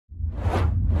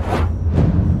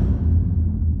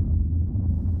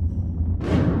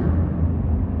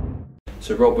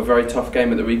So Rob, a very tough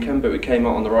game at the weekend, but we came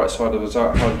out on the right side of the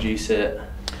result. How did you see it?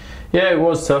 Yeah, it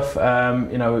was tough.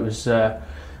 It was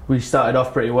we started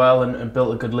off pretty well and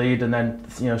built a good lead, and then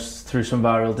through some of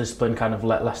our real discipline, kind of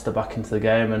let Leicester back into the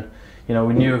game. And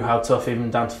we knew how tough,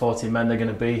 even down to 14 men, they're going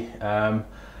to be.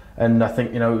 And I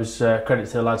think it was credit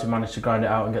to the lads who managed to grind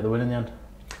it out and get the win in the end.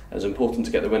 It was important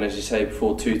to get the win, as you say,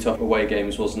 before 2 tough away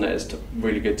games, wasn't it? It's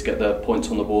really good to get the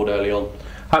points on the board early on.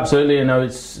 Absolutely,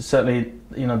 it's certainly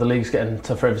the league's getting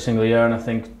tougher every single year, and I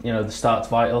think the start's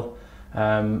vital.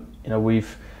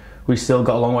 We've still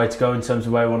got a long way to go in terms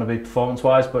of where we want to be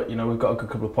performance-wise, but we've got a good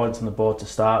couple of points on the board to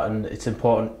start, and it's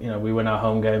important we win our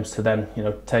home games to then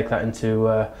take that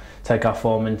into take our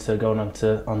form into going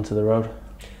onto the road.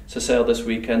 So Sale this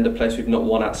weekend, a place we've not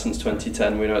won at since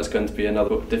 2010. We know it's going to be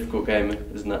another difficult game,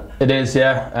 isn't it? It is,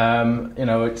 yeah.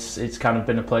 It's kind of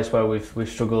been a place where we've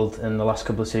struggled in the last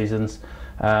couple of seasons,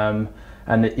 and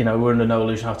we're under no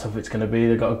illusion how tough it's going to be.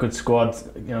 They've got a good squad,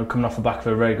 coming off the back of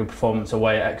a very good performance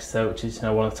away at Exeter, which is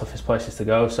one of the toughest places to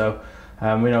go. So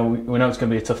we know it's going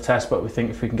to be a tough test, but we think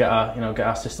if we can get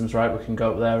our systems right, we can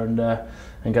go up there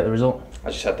and get the result.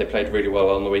 As you said, they played really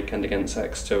well on the weekend against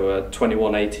Exeter.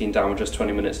 21-18 down with just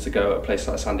 20 minutes to go at a place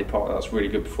like Sandy Park. That's a really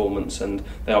good performance, and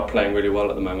they are playing really well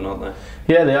at the moment, aren't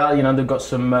they? Yeah, they are. They've got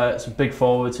some big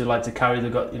forwards who like to carry.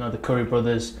 They've got the Curry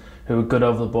brothers who are good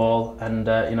over the ball, and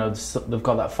they've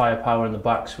got that firepower in the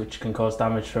backs which can cause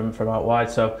damage from out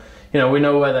wide. So we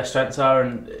know where their strengths are,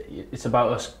 and it's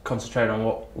about us concentrating on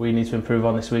what we need to improve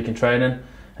on this week in training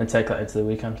and take that into the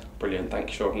weekend. Brilliant, thank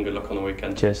you, Sean, and good luck on the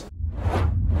weekend. Cheers.